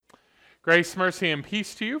Grace, mercy, and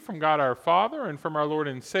peace to you from God our Father and from our Lord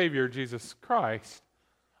and Savior, Jesus Christ.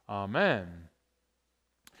 Amen.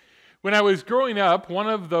 When I was growing up, one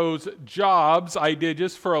of those jobs I did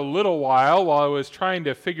just for a little while I was trying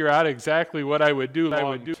to figure out exactly what I would do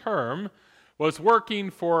long term was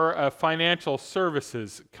working for a financial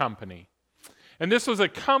services company. And this was a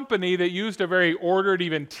company that used a very ordered,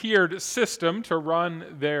 even tiered system to run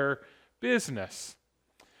their business.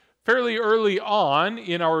 Fairly early on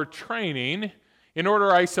in our training, in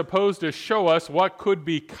order, I suppose, to show us what could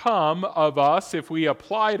become of us if we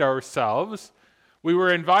applied ourselves, we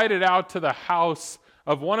were invited out to the house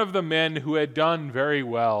of one of the men who had done very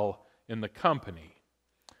well in the company.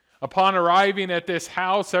 Upon arriving at this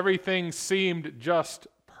house, everything seemed just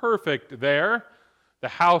perfect there. The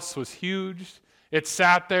house was huge. It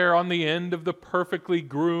sat there on the end of the perfectly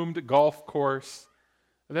groomed golf course.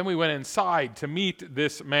 And then we went inside to meet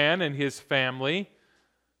this man and his family.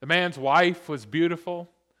 The man's wife was beautiful.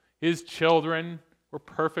 His children were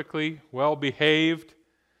perfectly well behaved.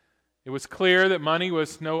 It was clear that money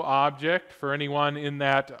was no object for anyone in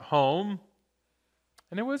that home.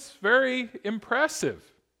 And it was very impressive.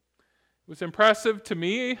 It was impressive to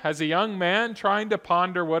me as a young man trying to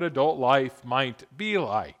ponder what adult life might be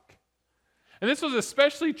like. And this was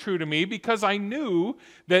especially true to me because I knew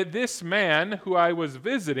that this man who I was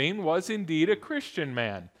visiting was indeed a Christian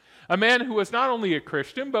man. A man who was not only a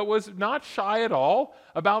Christian, but was not shy at all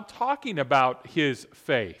about talking about his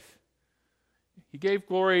faith. He gave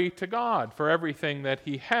glory to God for everything that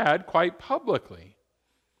he had quite publicly.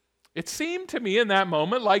 It seemed to me in that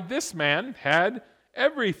moment like this man had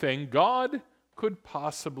everything God could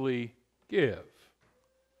possibly give.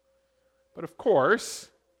 But of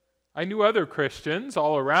course, I knew other Christians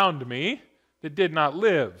all around me that did not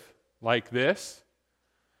live like this.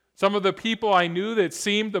 Some of the people I knew that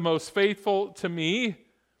seemed the most faithful to me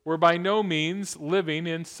were by no means living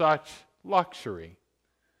in such luxury.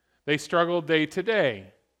 They struggled day to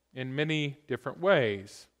day in many different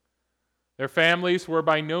ways. Their families were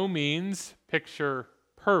by no means picture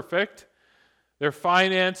perfect. Their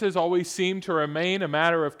finances always seemed to remain a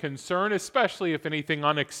matter of concern, especially if anything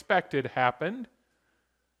unexpected happened.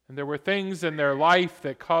 And there were things in their life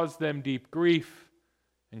that caused them deep grief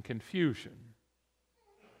and confusion.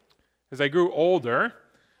 As I grew older,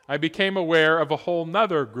 I became aware of a whole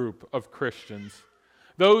nother group of Christians,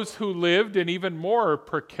 those who lived in even more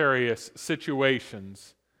precarious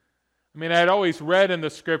situations. I had always read in the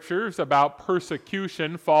scriptures about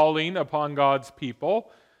persecution falling upon God's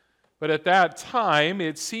people, but at that time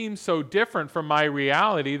it seemed so different from my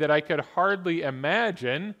reality that I could hardly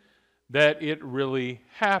imagine that it really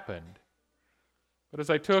happened. But as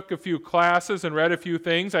I took a few classes and read a few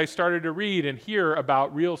things, I started to read and hear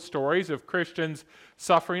about real stories of Christians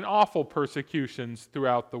suffering awful persecutions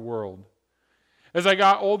throughout the world. As I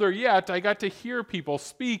got older yet, I got to hear people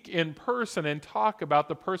speak in person and talk about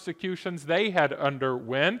the persecutions they had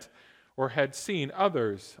underwent or had seen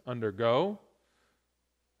others undergo.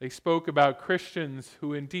 They spoke about Christians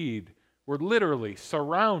who indeed were literally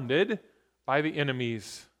surrounded by the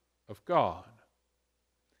enemies of God.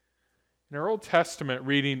 In our Old Testament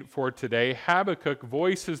reading for today, Habakkuk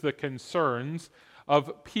voices the concerns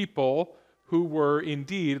of people who were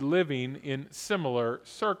indeed living in similar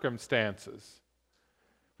circumstances.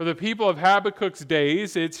 For the people of Habakkuk's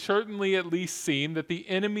days, it certainly at least seemed that the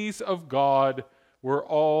enemies of God were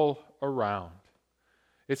all around.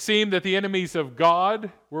 It seemed that the enemies of God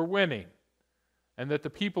were winning, and that the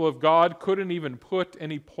people of God couldn't even put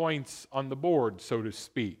any points on the board, so to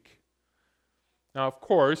speak. Now, of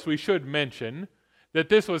course, we should mention that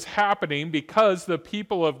this was happening because the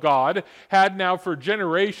people of God had now for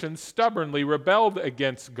generations stubbornly rebelled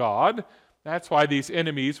against God. That's why these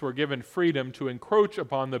enemies were given freedom to encroach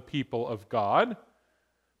upon the people of God.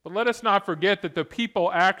 But let us not forget that the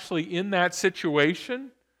people actually in that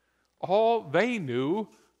situation, all they knew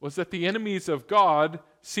was that the enemies of God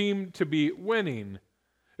seemed to be winning,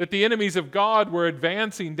 that the enemies of God were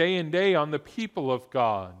advancing day and day on the people of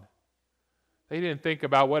God. They didn't think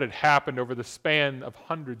about what had happened over the span of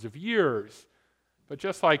hundreds of years. But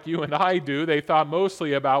just like you and I do, they thought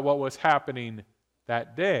mostly about what was happening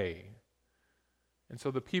that day. And so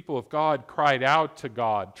the people of God cried out to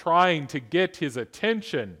God, trying to get his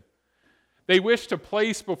attention. They wished to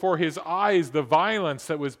place before his eyes the violence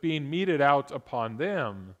that was being meted out upon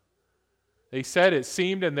them. They said it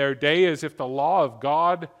seemed in their day as if the law of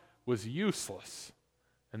God was useless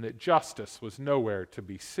and that justice was nowhere to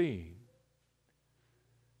be seen.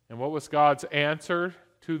 And what was God's answer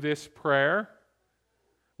to this prayer?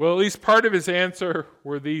 Well, at least part of his answer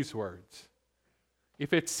were these words.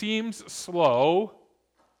 If it seems slow,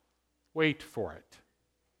 wait for it.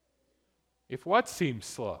 If what seems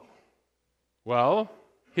slow? Well,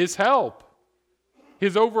 his help,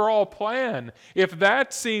 his overall plan. If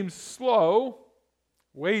that seems slow,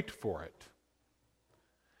 wait for it.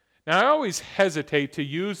 Now, I always hesitate to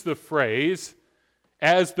use the phrase,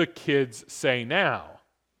 as the kids say now,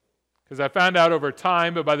 because I found out over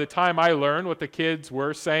time, but by the time I learned what the kids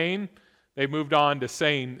were saying, they moved on to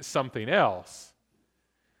saying something else.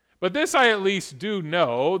 But this I at least do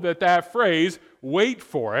know, that phrase, wait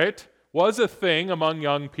for it, was a thing among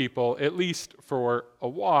young people, at least for a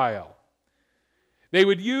while. They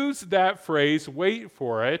would use that phrase, wait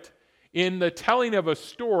for it, in the telling of a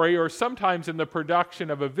story or sometimes in the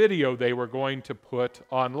production of a video they were going to put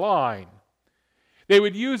online. They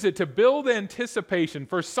would use it to build anticipation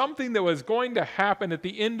for something that was going to happen at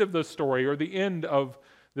the end of the story or the end of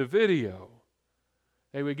the video.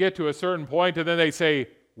 They would get to a certain point and then they say,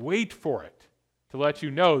 wait for it, to let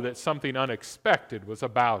you know that something unexpected was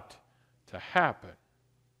about to happen.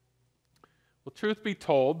 Well, truth be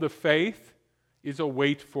told, the faith is a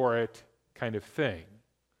wait for it kind of thing.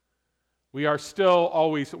 We are still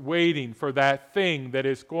always waiting for that thing that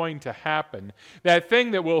is going to happen, that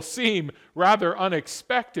thing that will seem rather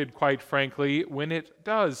unexpected, quite frankly, when it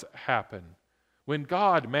does happen, when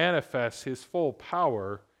God manifests his full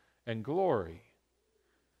power and glory.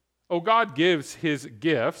 Oh, God gives his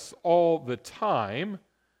gifts all the time,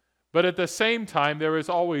 but at the same time, there is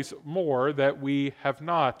always more that we have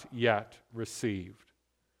not yet received.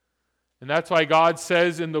 And that's why God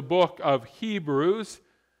says in the book of Hebrews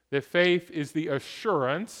that faith is the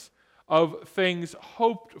assurance of things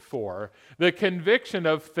hoped for, the conviction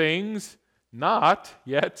of things not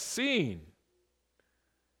yet seen.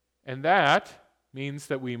 And that means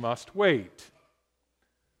that we must wait.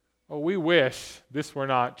 Oh, we wish this were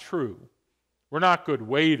not true. We're not good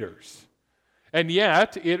waiters. And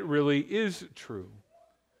yet, it really is true.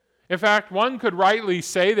 In fact, one could rightly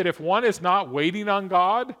say that if one is not waiting on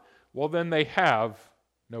God, well, then they have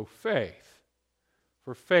no faith.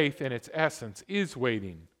 For faith, in its essence, is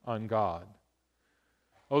waiting on God.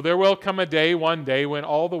 Oh, there will come a day, one day, when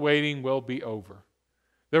all the waiting will be over.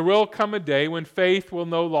 There will come a day when faith will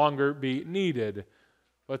no longer be needed.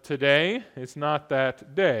 But today is not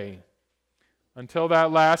that day. Until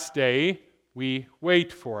that last day, we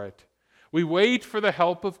wait for it. We wait for the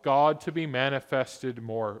help of God to be manifested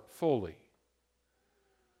more fully.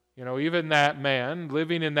 You know, even that man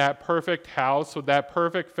living in that perfect house with that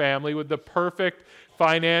perfect family with the perfect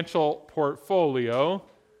financial portfolio,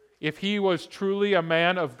 if he was truly a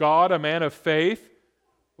man of God, a man of faith,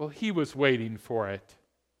 well, he was waiting for it.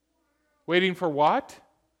 Waiting for what?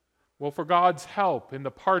 Well, for God's help in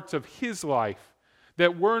the parts of his life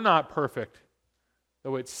that were not perfect,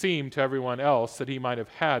 though it seemed to everyone else that he might have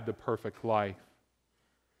had the perfect life.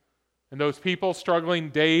 And those people struggling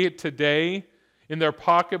day to day in their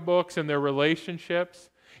pocketbooks and their relationships,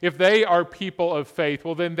 if they are people of faith,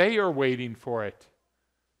 well, then they are waiting for it.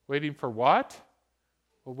 Waiting for what?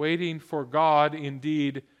 Well, waiting for God,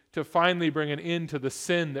 indeed, to finally bring an end to the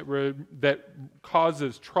sin that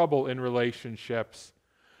causes trouble in relationships.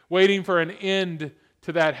 Waiting for an end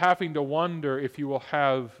to that having to wonder if you will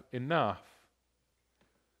have enough.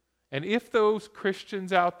 And if those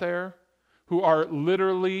Christians out there who are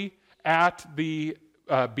literally are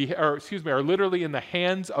literally in the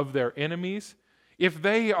hands of their enemies, if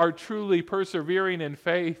they are truly persevering in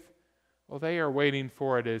faith, well, they are waiting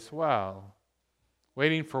for it as well.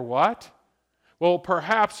 Waiting for what? Well,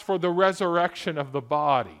 perhaps for the resurrection of the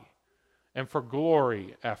body and for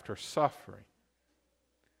glory after suffering.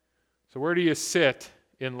 So where do you sit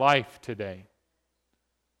in life today?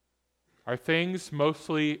 Are things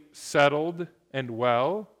mostly settled and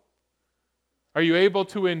well? Are you able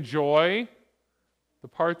to enjoy the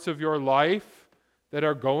parts of your life that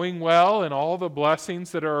are going well and all the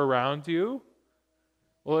blessings that are around you?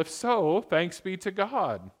 Well, if so, thanks be to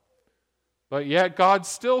God. But yet God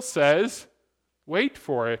still says, wait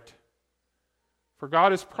for it. For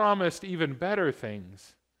God has promised even better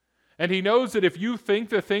things. And he knows that if you think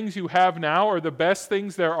the things you have now are the best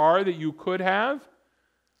things there are that you could have,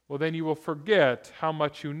 well, then you will forget how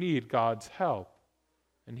much you need God's help.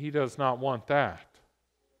 And he does not want that.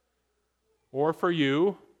 Or for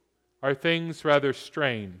you, are things rather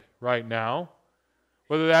strained right now?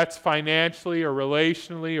 Whether that's financially or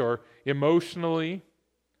relationally or emotionally.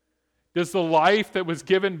 Does the life that was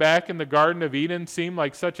given back in the Garden of Eden seem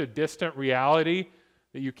like such a distant reality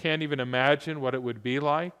that you can't even imagine what it would be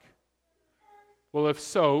like? Well, if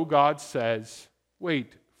so, God says,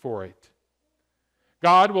 wait for it.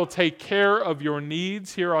 God will take care of your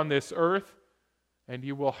needs here on this earth, and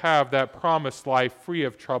you will have that promised life free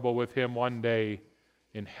of trouble with Him one day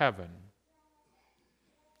in heaven.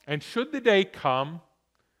 And should the day come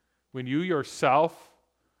when you yourself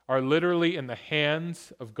are literally in the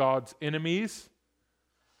hands of God's enemies,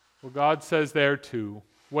 well, God says there too,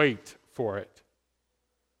 wait for it.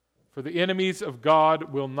 For the enemies of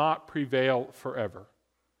God will not prevail forever.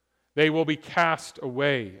 They will be cast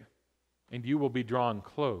away, and you will be drawn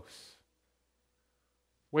close.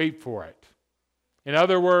 Wait for it. In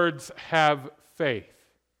other words, have faith.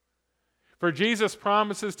 For Jesus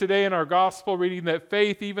promises today in our gospel reading that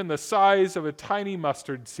faith, even the size of a tiny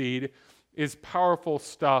mustard seed, is powerful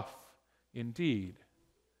stuff indeed.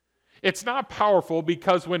 It's not powerful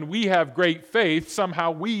because when we have great faith,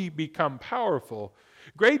 somehow we become powerful.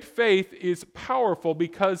 Great faith is powerful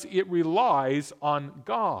because it relies on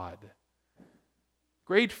God.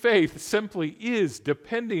 Great faith simply is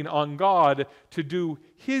depending on God to do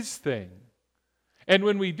His thing. And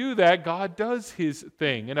when we do that, God does His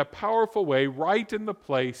thing in a powerful way right in the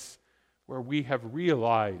place where we have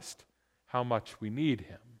realized how much we need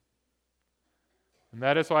Him. And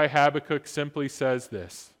that is why Habakkuk simply says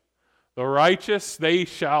this: the righteous, they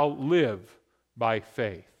shall live by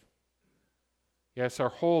faith. Yes, our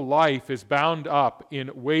whole life is bound up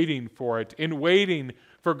in waiting for it, in waiting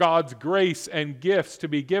for God's grace and gifts to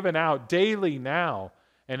be given out daily now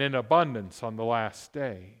and in abundance on the last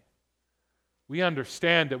day. We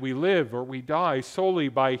understand that we live or we die solely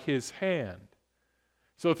by His hand.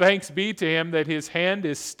 So thanks be to Him that His hand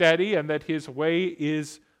is steady and that His way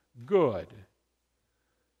is good.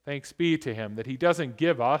 Thanks be to Him that He doesn't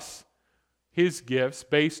give us His gifts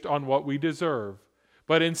based on what we deserve,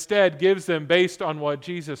 but instead gives them based on what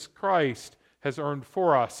Jesus Christ has earned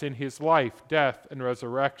for us in His life, death, and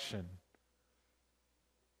resurrection.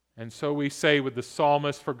 And so we say with the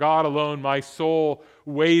psalmist, "For God alone my soul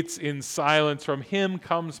waits in silence. From Him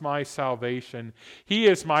comes my salvation. He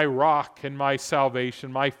is my rock and my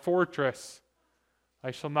salvation, my fortress.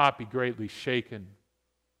 I shall not be greatly shaken."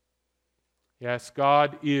 Yes,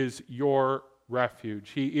 God is your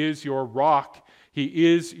refuge. He is your rock.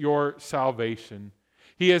 He is your salvation.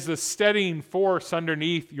 He is the steadying force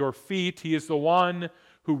underneath your feet. He is the one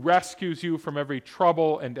who rescues you from every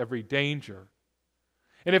trouble and every danger.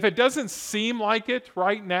 And if it doesn't seem like it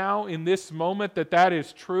right now in this moment that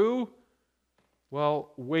is true,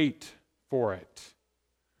 well, wait for it.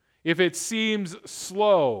 If it seems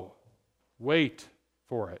slow, wait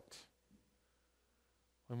for it.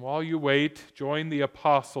 And while you wait, join the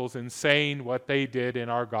apostles in saying what they did in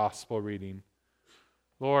our gospel reading.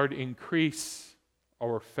 Lord, increase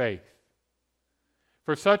our faith.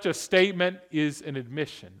 For such a statement is an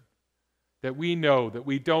admission that we know that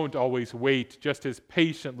we don't always wait just as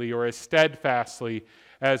patiently or as steadfastly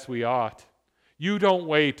as we ought. You don't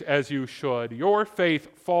wait as you should. Your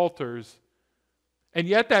faith falters. And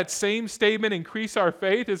yet that same statement, increase our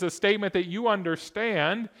faith, is a statement that you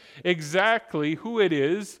understand exactly who it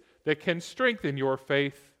is that can strengthen your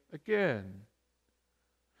faith again.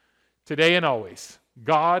 Today and always,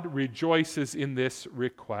 God rejoices in this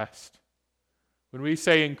request. When we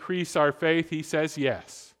say increase our faith, He says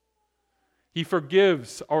yes. He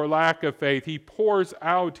forgives our lack of faith. He pours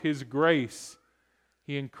out His grace.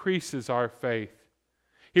 He increases our faith.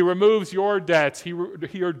 He removes your debts,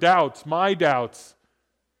 your doubts, my doubts.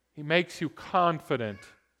 He makes you confident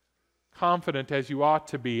as you ought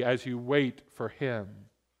to be as you wait for Him.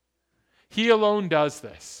 He alone does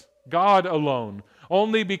this, God alone,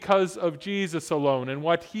 only because of Jesus alone and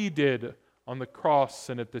what He did on the cross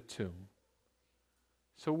and at the tomb.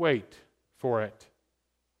 So wait for it.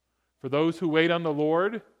 For those who wait on the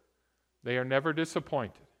Lord, they are never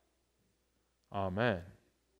disappointed. Amen.